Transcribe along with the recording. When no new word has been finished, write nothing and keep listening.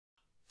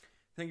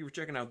Thank you for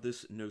checking out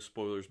this No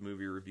Spoilers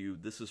movie review.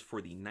 This is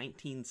for the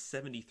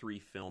 1973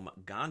 film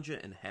Ganja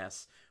and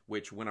Hess,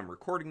 which, when I'm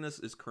recording this,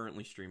 is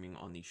currently streaming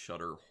on the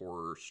Shudder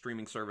horror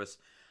streaming service.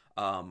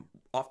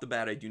 Off the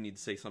bat, I do need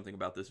to say something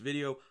about this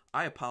video.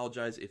 I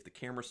apologize if the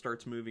camera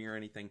starts moving or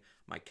anything.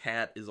 My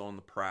cat is on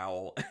the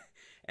prowl,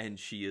 and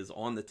she is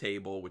on the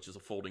table, which is a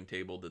folding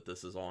table that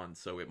this is on,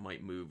 so it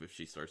might move if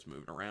she starts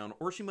moving around,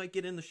 or she might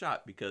get in the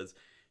shot because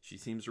she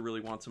seems to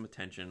really want some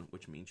attention,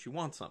 which means she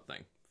wants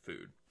something.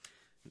 Food.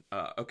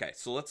 Okay,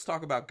 so let's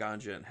talk about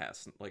Ganja and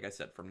Hess, like I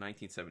said, from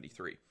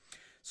 1973.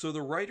 So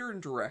the writer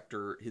and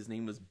director, his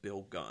name was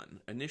Bill Gunn.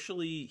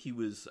 Initially, he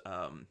was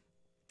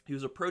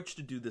approached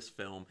to do this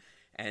film,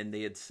 and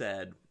they had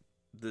said,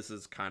 this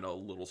is kind of a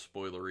little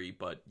spoilery,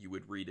 but you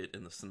would read it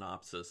in the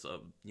synopsis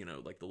of,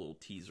 like the little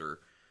teaser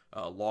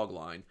log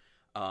line.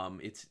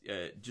 It's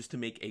just to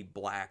make a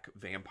black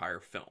vampire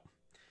film.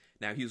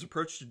 Now, he was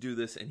approached to do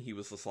this, and he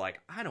was just like,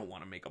 I don't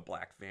want to make a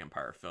black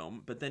vampire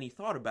film. But then he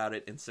thought about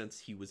it, and since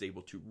he was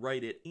able to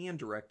write it and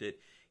direct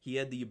it, he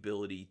had the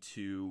ability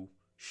to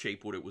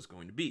shape what it was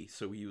going to be.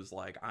 So he was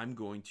like, I'm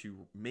going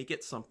to make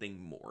it something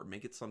more,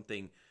 make it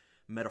something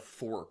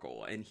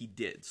metaphorical, and he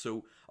did.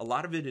 So a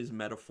lot of it is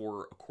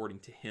metaphor,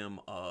 according to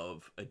him,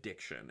 of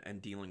addiction and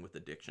dealing with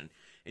addiction.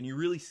 And you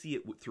really see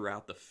it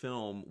throughout the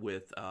film,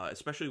 with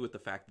especially with the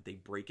fact that they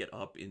break it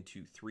up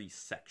into three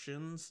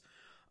sections.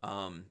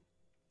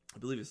 I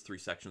believe it's three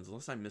sections,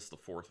 unless I missed the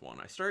fourth one.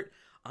 I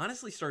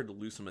honestly started to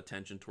lose some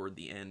attention toward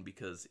the end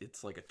because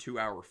it's like a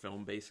 2-hour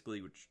film,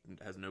 basically, which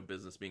has no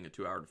business being a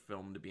 2-hour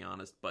film, to be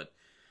honest. But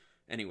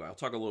anyway, I'll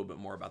talk a little bit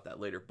more about that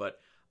later. But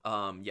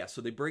yeah,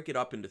 so they break it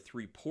up into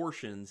three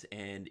portions,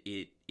 and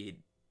it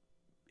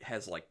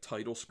has like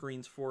title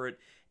screens for it,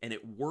 and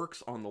it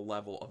works on the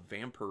level of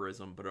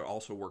vampirism, but it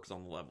also works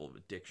on the level of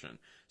addiction.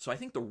 So I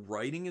think the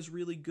writing is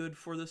really good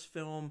for this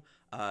film.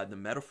 The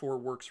metaphor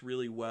works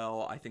really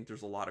well. I think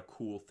there's a lot of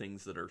cool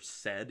things that are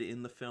said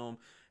in the film,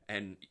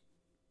 and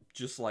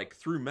just like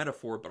through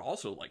metaphor, but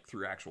also like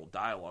through actual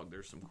dialogue,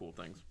 there's some cool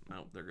things.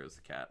 Oh, there goes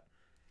the cat.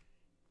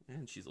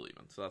 And she's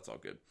leaving, so that's all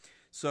good.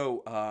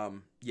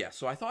 So, yeah,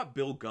 so I thought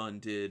Bill Gunn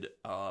did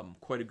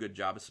quite a good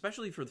job,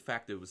 especially for the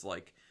fact that it was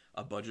like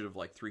a budget of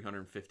like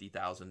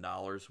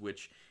 $350,000,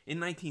 which in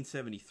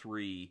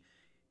 1973,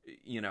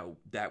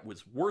 that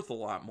was worth a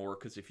lot more,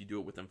 because if you do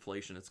it with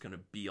inflation, it's going to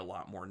be a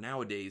lot more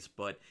nowadays,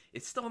 but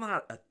it's still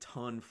not a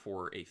ton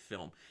for a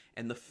film.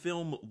 And the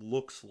film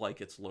looks like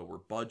it's lower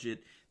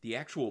budget. The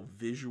actual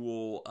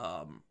visual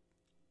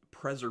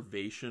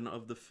preservation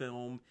of the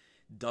film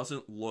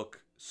doesn't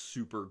look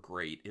super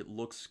great. It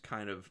looks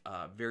kind of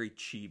very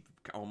cheap,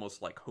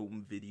 almost like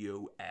home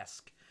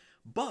video-esque,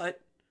 but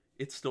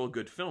it's still a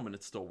good film, and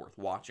it's still worth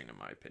watching, in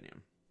my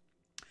opinion.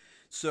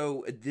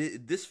 So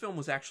this film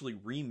was actually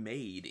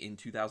remade in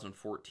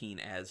 2014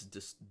 as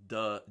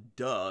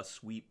the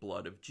Sweet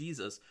Blood of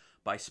Jesus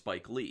by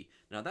Spike Lee.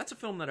 Now, that's a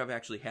film that I've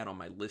actually had on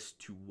my list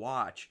to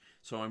watch,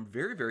 so I'm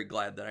very, very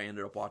glad that I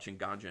ended up watching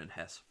Ganja and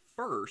Hess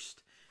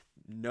first,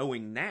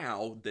 knowing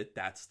now that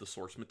that's the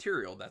source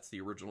material. That's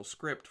the original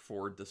script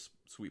for the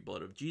Sweet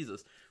Blood of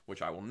Jesus,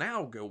 which I will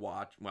now go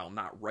watch. Well,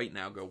 not right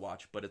now go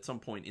watch, but at some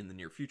point in the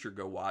near future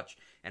go watch,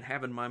 and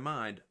have in my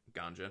mind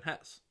Ganja and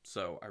Hess.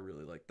 So I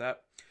really like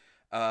that.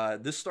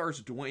 This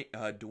stars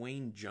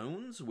Dwayne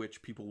Jones,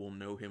 which people will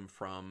know him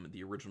from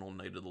the original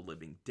Night of the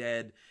Living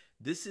Dead.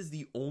 This is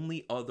the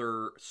only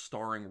other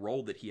starring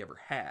role that he ever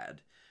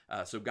had.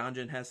 So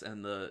Ganja and Hess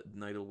and the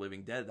Night of the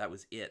Living Dead, that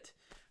was it.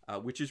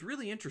 Which is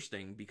really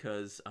interesting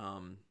because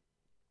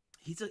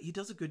he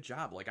does a good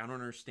job. Like, I don't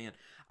understand.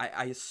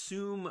 I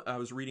assume, I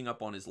was reading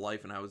up on his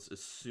life, and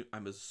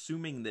I'm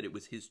assuming that it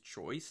was his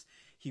choice.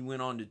 He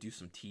went on to do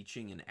some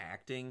teaching and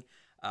acting.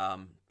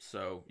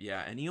 So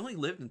yeah, and he only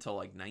lived until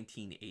like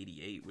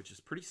 1988, which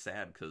is pretty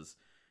sad because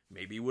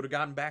maybe he would have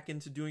gotten back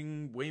into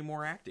doing way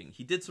more acting.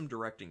 He did some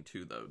directing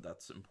too, though.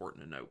 That's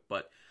important to note.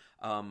 But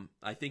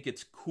I think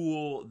it's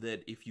cool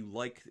that if you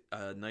like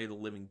Night of the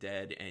Living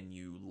Dead and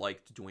you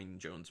liked Dwayne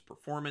Jones'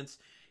 performance,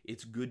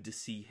 it's good to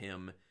see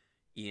him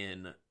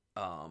in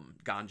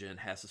Ganja and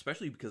Hess,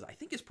 especially because I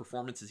think his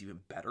performance is even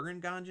better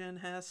in Ganja and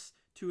Hess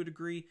to a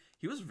degree.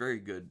 He was a very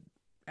good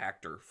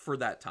actor for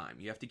that time.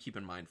 You have to keep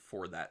in mind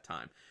for that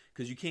time,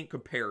 because you can't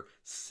compare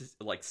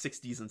like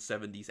 60s and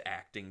 70s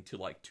acting to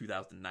like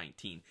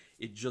 2019.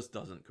 It just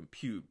doesn't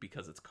compute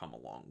because it's come a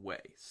long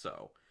way.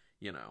 So,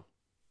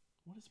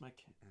 what is my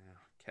cat?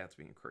 Cat's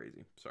being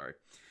crazy. Sorry.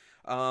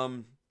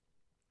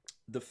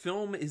 The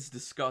film is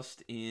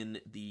discussed in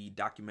the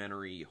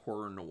documentary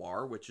Horror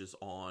Noir, which is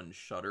on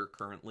Shudder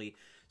currently.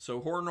 So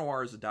Horror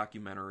Noir is a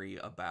documentary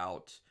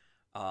about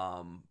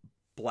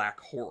black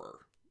horror.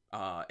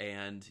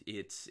 And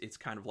it's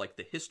kind of like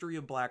the history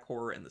of black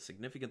horror and the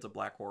significance of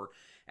black horror.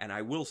 And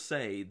I will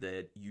say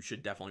that you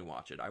should definitely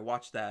watch it. I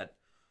watched that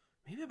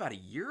maybe about a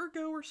year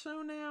ago or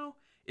so now.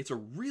 It's a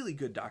really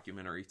good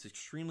documentary. It's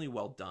extremely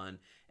well done.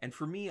 And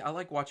for me, I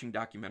like watching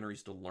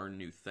documentaries to learn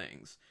new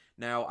things.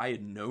 Now, I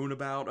had known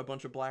about a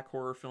bunch of black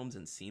horror films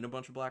and seen a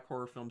bunch of black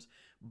horror films,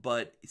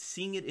 but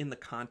seeing it in the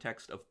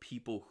context of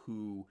people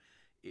who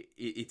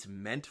it's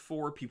meant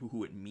for, people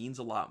who it means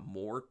a lot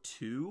more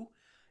to,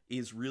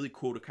 is really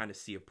cool to kind of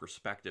see a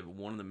perspective.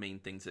 One of the main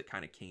things that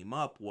kind of came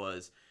up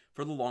was,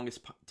 for the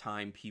longest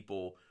time,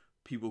 people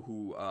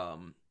who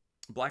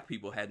black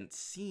people hadn't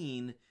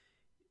seen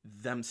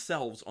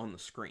themselves on the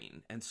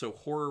screen, and so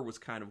horror was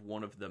kind of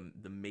one of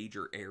the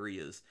major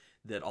areas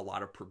that a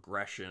lot of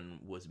progression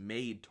was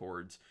made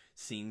towards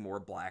seeing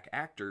more black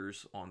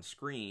actors on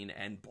screen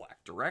and black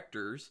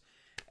directors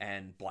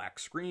and black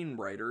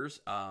screenwriters.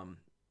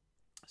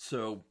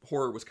 So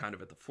horror was kind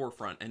of at the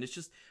forefront, and it's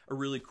just a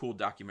really cool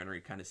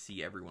documentary to kind of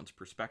see everyone's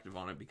perspective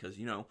on it, because,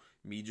 you know,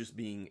 me just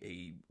being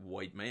a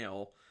white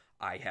male,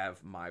 I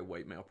have my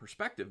white male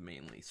perspective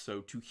mainly. So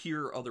to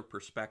hear other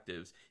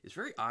perspectives is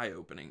very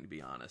eye-opening, to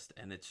be honest,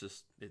 and it's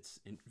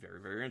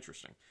very, very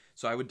interesting.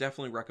 So I would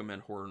definitely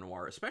recommend Horror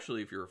Noir,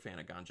 especially if you're a fan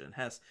of Ganja and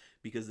Hess,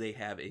 because they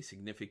have a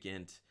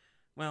significant,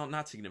 well,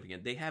 not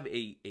significant, they have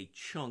a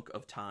chunk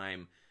of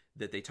time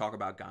that they talk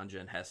about Ganja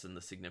and Hess and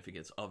the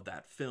significance of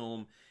that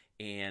film,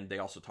 and they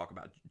also talk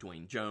about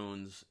Dwayne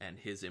Jones and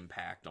his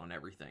impact on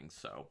everything,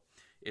 so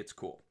it's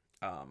cool.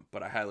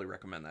 But I highly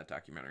recommend that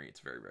documentary. It's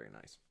very, very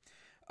nice.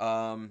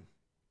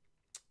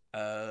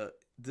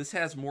 This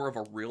has more of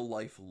a real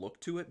life look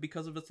to it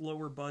because of its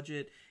lower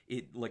budget.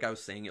 It, like I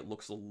was saying, it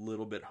looks a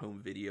little bit home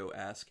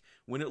video-esque.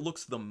 When it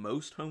looks the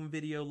most home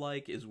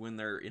video-like is when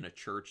they're in a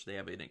church. They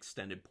have an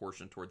extended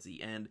portion towards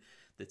the end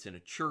that's in a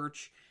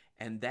church,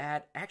 and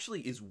that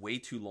actually is way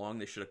too long.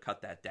 They should have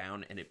cut that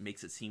down, and it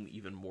makes it seem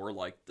even more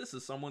like this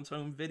is someone's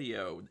home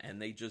video,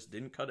 and they just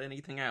didn't cut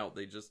anything out.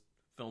 They just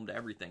filmed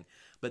everything.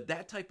 But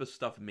that type of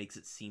stuff makes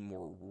it seem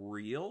more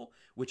real,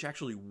 which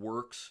actually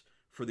works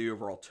for the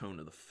overall tone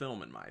of the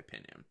film, in my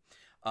opinion.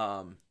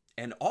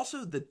 And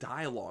also the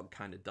dialogue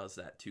kind of does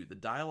that too. The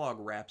dialogue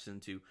wraps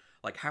into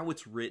like how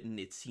it's written.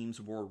 It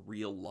seems more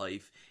real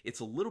life.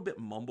 It's a little bit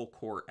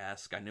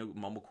mumblecore-esque. I know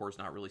mumblecore is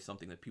not really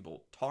something that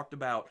people talked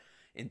about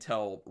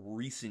until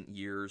recent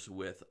years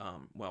with,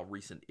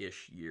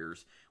 recent-ish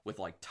years with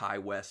like Ty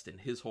West and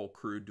his whole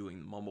crew doing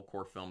the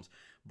mumblecore films.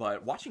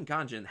 But watching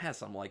Ganja and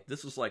Hess, I'm like,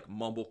 this is like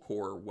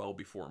mumblecore well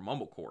before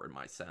mumblecore in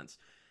my sense,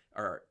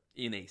 or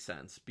in a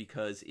sense,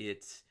 because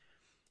it's,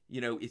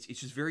 you know, it's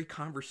just very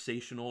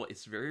conversational.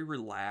 It's very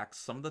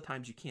relaxed. Some of the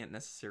times you can't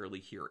necessarily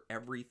hear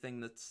everything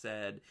that's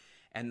said,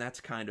 and that's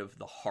kind of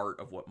the heart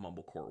of what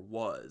mumblecore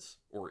was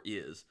or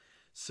is.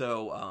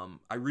 So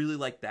I really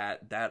like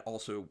that. That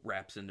also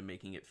wraps into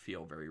making it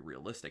feel very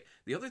realistic.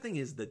 The other thing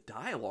is the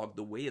dialogue,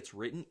 the way it's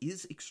written,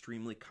 is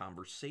extremely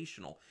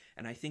conversational.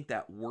 And I think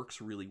that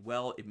works really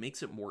well. It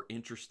makes it more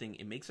interesting.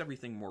 It makes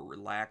everything more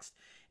relaxed.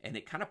 And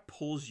it kind of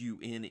pulls you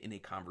in a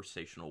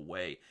conversational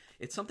way.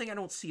 It's something I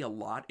don't see a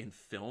lot in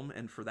film.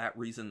 And for that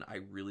reason, I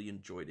really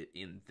enjoyed it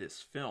in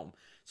this film.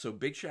 So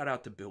big shout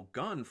out to Bill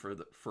Gunn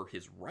for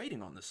his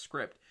writing on the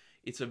script.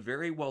 It's a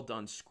very well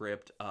done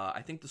script.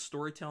 I think the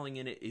storytelling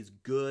in it is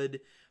good.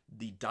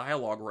 The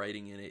dialogue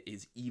writing in it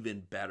is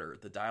even better.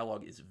 The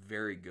dialogue is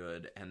very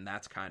good, and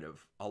that's kind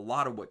of a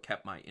lot of what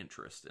kept my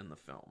interest in the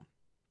film.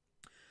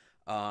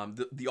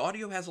 The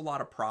audio has a lot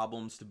of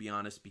problems, to be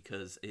honest,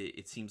 because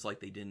it seems like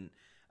they didn't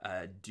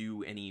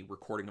do any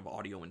recording of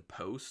audio in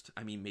post.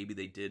 I mean, maybe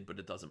they did, but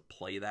it doesn't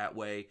play that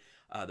way.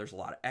 There's a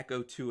lot of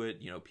echo to it.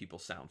 You know, people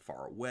sound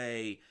far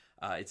away.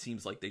 It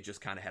seems like they just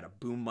kind of had a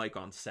boom mic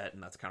on set,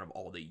 and that's kind of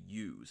all they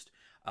used.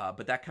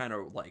 But that kind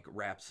of like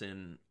wraps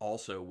in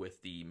also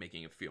with the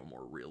making it feel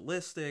more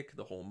realistic,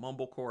 the whole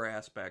mumblecore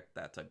aspect,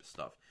 that type of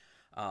stuff.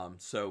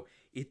 So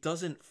it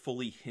doesn't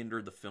fully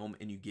hinder the film,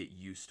 and you get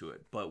used to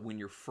it. But when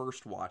you're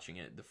first watching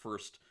it, the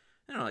first,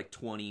 I don't know, like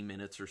 20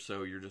 minutes or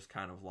so, you're just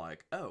kind of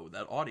like, oh,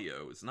 that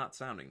audio is not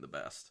sounding the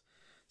best.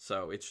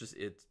 So it's just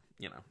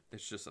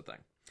a thing.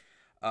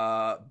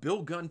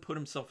 Bill Gunn put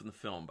himself in the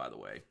film, by the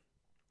way.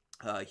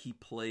 He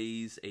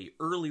plays a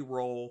early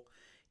role,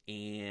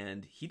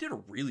 and he did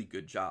a really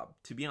good job.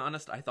 To be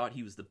honest, I thought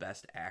he was the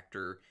best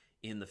actor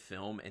in the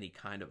film, and he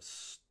kind of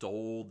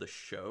stole the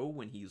show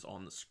when he's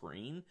on the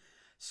screen.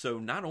 So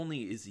not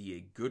only is he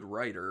a good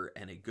writer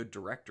and a good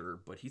director,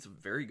 but he's a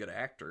very good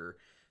actor.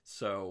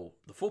 So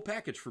the full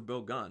package for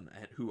Bill Gunn,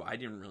 who I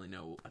didn't really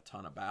know a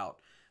ton about,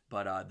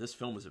 but this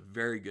film was a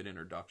very good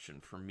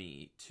introduction for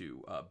me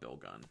to Bill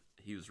Gunn.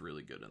 He was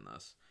really good in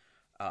this.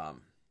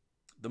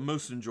 The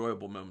most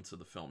enjoyable moments of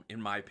the film, in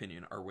my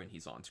opinion, are when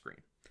he's on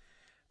screen.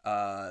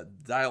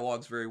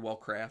 Dialogue's very well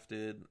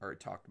crafted. Already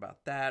talked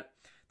about that.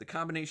 The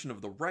combination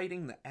of the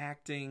writing, the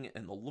acting,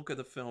 and the look of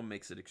the film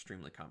makes it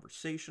extremely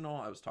conversational.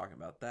 I was talking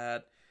about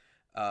that.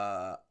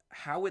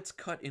 How it's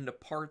cut into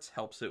parts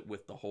helps it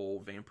with the whole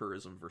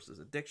vampirism versus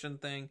addiction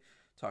thing.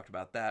 Talked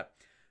about that.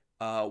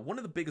 One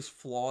of the biggest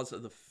flaws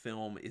of the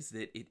film is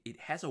that it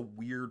has a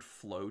weird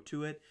flow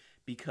to it,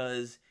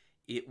 because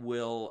it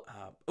will,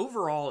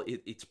 overall,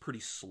 it's pretty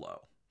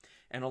slow.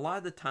 And a lot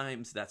of the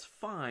times that's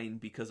fine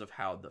because of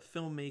how the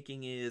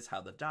filmmaking is,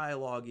 how the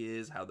dialogue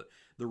is, how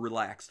the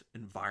relaxed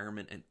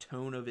environment and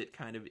tone of it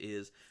kind of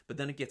is. But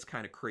then it gets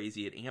kind of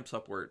crazy. It amps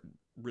up where it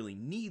really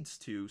needs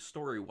to,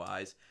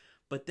 story-wise.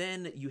 But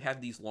then you have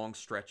these long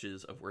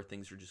stretches of where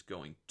things are just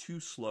going too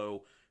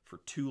slow for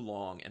too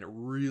long, and it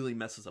really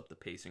messes up the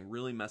pacing,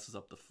 really messes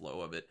up the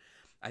flow of it.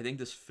 I think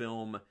this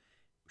film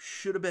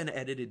should have been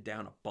edited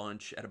down a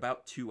bunch. At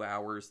about 2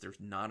 hours, there's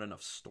not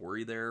enough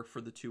story there for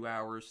the 2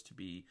 hours to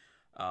be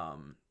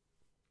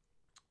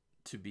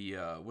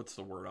what's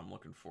the word I'm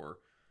looking for?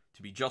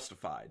 To be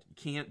justified. You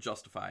can't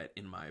justify it,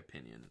 in my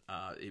opinion.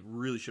 It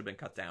really should have been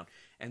cut down.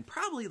 And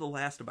probably the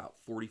last about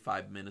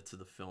 45 minutes of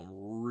the film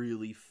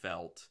really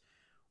felt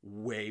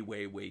way,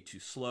 way, way too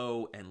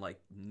slow, and like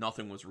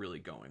nothing was really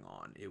going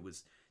on. It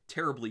was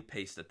terribly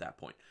paced at that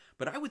point.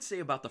 But I would say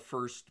about the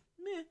first,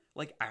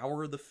 like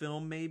hour of the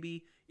film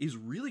maybe, is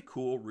really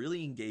cool,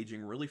 really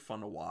engaging, really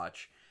fun to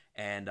watch.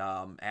 And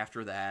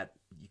after that,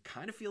 you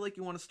kind of feel like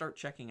you want to start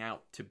checking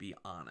out, to be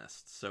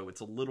honest. So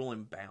it's a little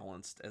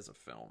imbalanced as a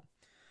film.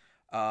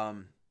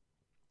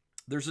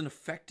 There's an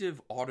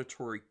effective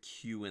auditory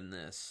cue in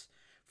this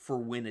for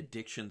when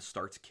addiction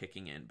starts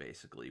kicking in,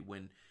 basically.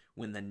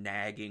 When the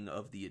nagging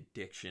of the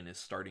addiction is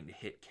starting to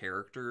hit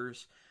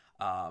characters.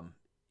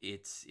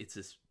 It's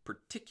this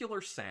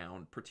particular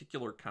sound,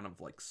 particular kind of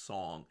like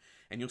song.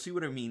 And you'll see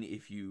what I mean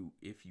if you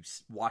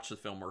watch the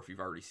film, or if you've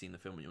already seen the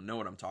film, you'll know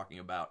what I'm talking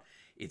about.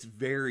 It's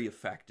very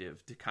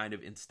effective to kind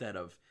of, instead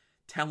of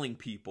telling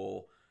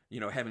people,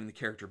 having the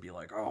character be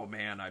like, oh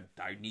man, I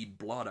need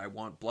blood, I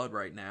want blood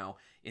right now.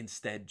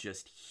 Instead,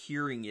 just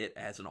hearing it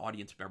as an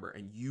audience member,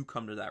 and you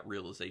come to that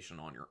realization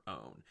on your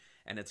own.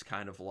 And it's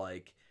kind of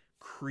like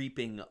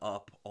creeping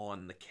up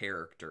on the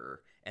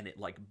character, and it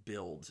like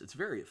builds. It's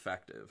very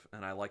effective,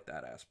 and I like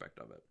that aspect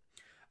of it.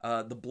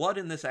 The blood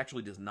in this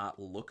actually does not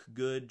look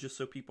good, just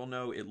so people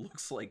know. It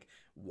looks like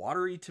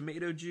watery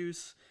tomato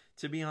juice,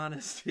 to be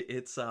honest.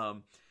 It's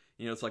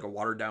it's like a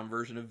watered down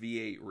version of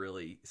V8,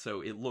 really.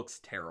 So it looks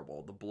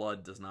terrible. The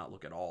blood does not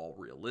look at all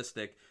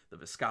realistic. The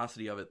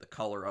viscosity of it, the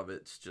color of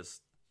it's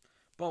just,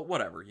 but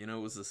whatever. It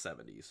was the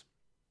 70s.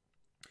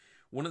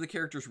 One of the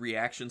characters'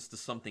 reactions to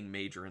something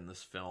major in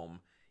this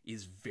film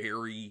is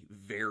very,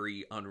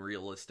 very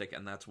unrealistic,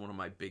 and that's one of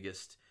my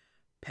biggest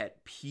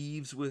pet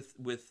peeves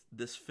with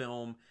this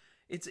film.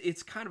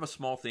 It's kind of a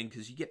small thing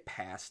because you get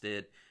past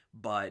it,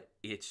 but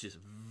it's just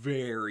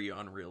very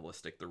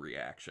unrealistic, the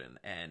reaction,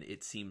 and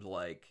it seems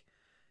like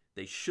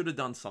they should have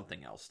done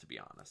something else, to be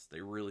honest. They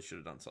really should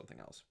have done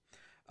something else.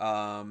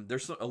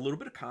 There's a little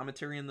bit of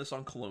commentary in this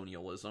on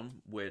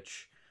colonialism,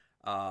 which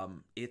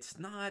it's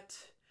not,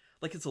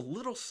 like, it's a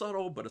little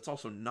subtle, but it's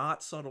also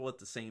not subtle at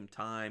the same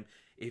time.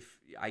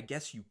 I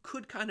guess you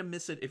could kind of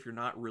miss it if you're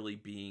not really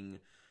being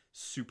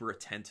super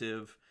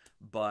attentive,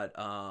 but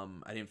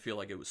I didn't feel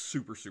like it was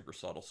super, super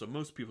subtle. So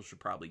most people should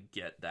probably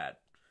get that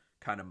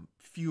kind of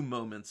few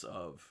moments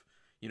of,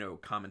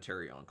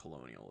 commentary on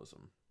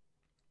colonialism.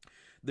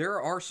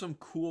 There are some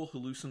cool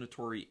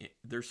hallucinatory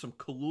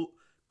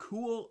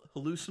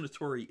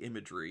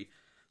imagery.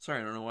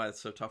 Sorry, I don't know why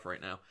it's so tough right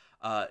now.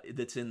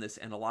 That's in this,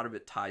 and a lot of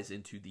it ties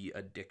into the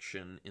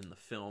addiction in the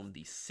film,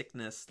 the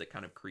sickness that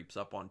kind of creeps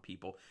up on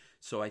people.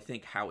 So I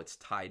think how it's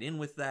tied in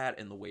with that,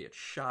 and the way it's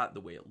shot, the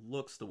way it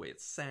looks, the way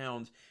it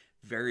sounds,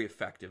 very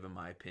effective in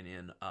my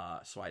opinion.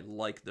 So I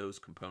like those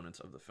components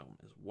of the film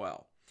as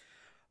well.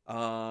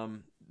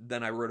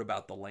 Then I wrote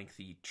about the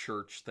lengthy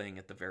church thing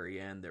at the very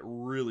end that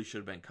really should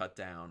have been cut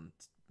down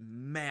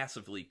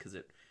massively, because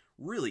it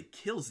really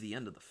kills the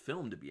end of the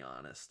film, to be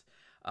honest.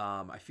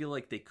 I feel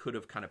like they could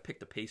have kind of picked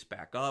the pace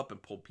back up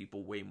and pulled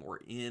people way more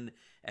in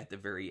at the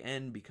very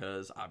end,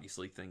 because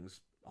obviously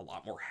a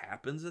lot more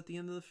happens at the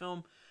end of the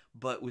film.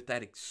 But with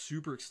that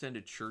super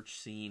extended church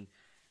scene,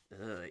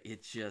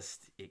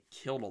 it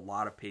killed a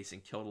lot of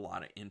pacing, killed a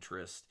lot of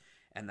interest,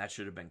 and that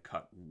should have been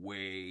cut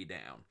way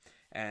down.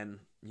 And,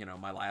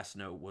 my last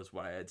note was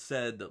what I had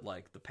said, that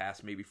like the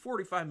past maybe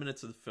 45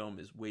 minutes of the film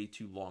is way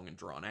too long and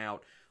drawn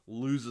out,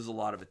 loses a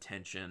lot of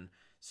attention.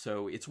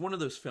 So it's one of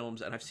those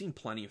films, and I've seen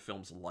plenty of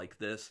films like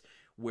this,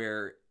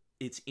 where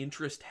it's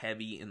interest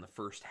heavy in the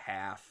first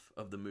half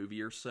of the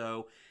movie or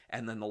so,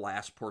 and then the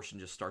last portion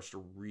just starts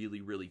to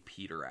really, really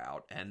peter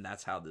out, and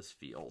that's how this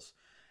feels.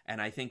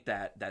 And I think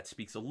that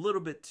speaks a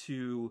little bit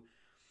to,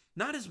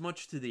 not as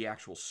much to the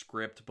actual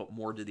script, but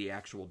more to the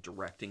actual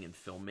directing and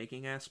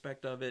filmmaking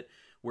aspect of it,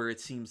 where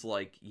it seems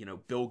like,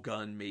 Bill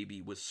Gunn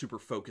maybe was super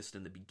focused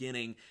in the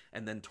beginning,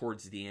 and then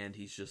towards the end,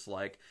 he's just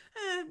like,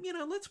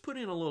 let's put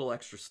in a little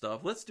extra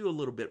stuff. Let's do a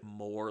little bit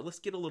more. Let's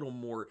get a little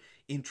more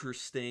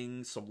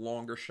interesting, some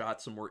longer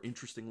shots, some more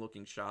interesting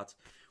looking shots,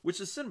 which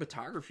the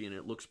cinematography in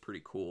it looks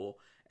pretty cool,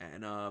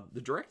 and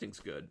the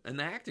directing's good, and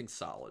the acting's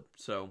solid.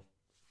 So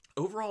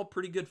overall,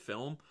 pretty good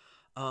film.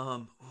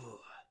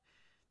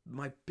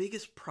 My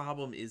biggest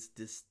problem is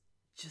this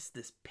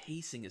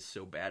pacing is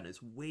so bad, and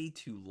it's way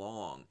too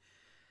long.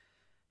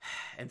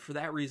 And for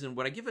that reason,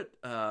 when I give it,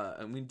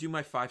 I'm going to do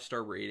my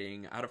 5-star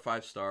rating out of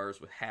 5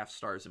 stars with half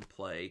stars in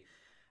play.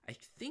 I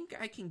think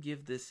I can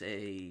give this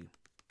I'm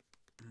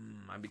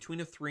between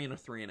a 3 and a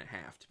 3.5,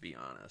 to be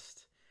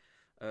honest.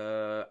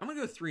 I'm going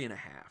to go 3.5. I'm going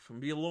to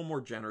be a little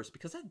more generous,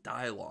 because that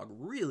dialogue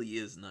really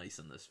is nice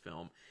in this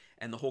film.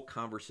 and the whole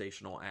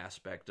conversational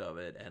aspect of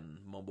it and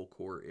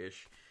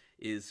mumblecore-ish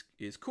is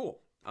cool.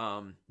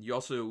 You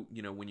also,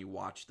 you know, when you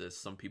watch this,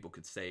 some people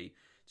could say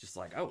just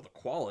like, oh, the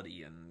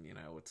quality, and you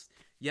know,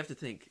 you have to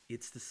think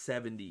it's the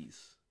 70s.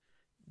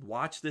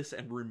 Watch this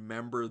and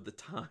remember the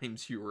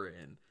times you were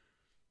in.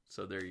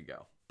 So there you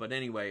go. But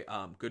anyway,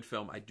 good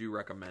film. I do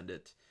recommend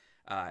it.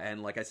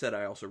 And like I said,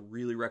 I also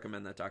really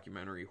recommend that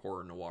documentary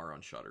Horror Noir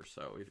on Shudder.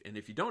 So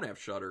if you don't have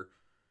Shudder,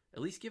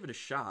 at least give it a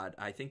shot.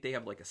 I think they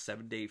have like a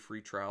 7-day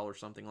free trial or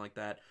something like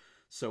that.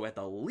 So at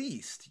the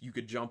least, you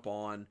could jump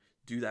on,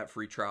 do that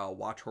free trial,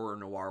 watch Horror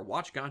Noir,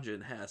 watch Ganja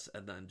and Hess,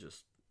 and then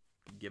just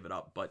give it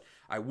up. But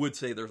I would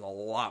say there's a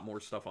lot more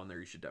stuff on there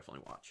you should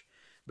definitely watch.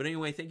 But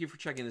anyway, thank you for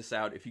checking this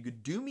out. If you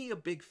could do me a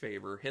big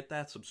favor, hit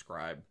that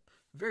subscribe.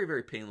 Very,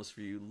 very painless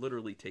for you.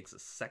 Literally takes a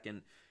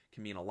second.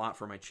 Can mean a lot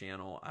for my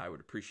channel. I would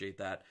appreciate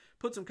that.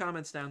 Put some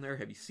comments down there.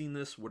 Have you seen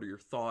this? What are your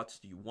thoughts?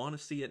 Do you want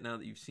to see it now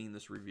that you've seen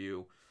this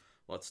review?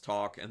 Let's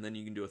talk. And then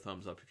you can do a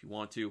thumbs up if you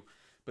want to.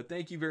 But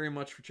thank you very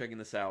much for checking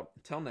this out.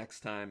 Until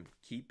next time,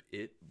 keep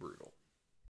it brutal.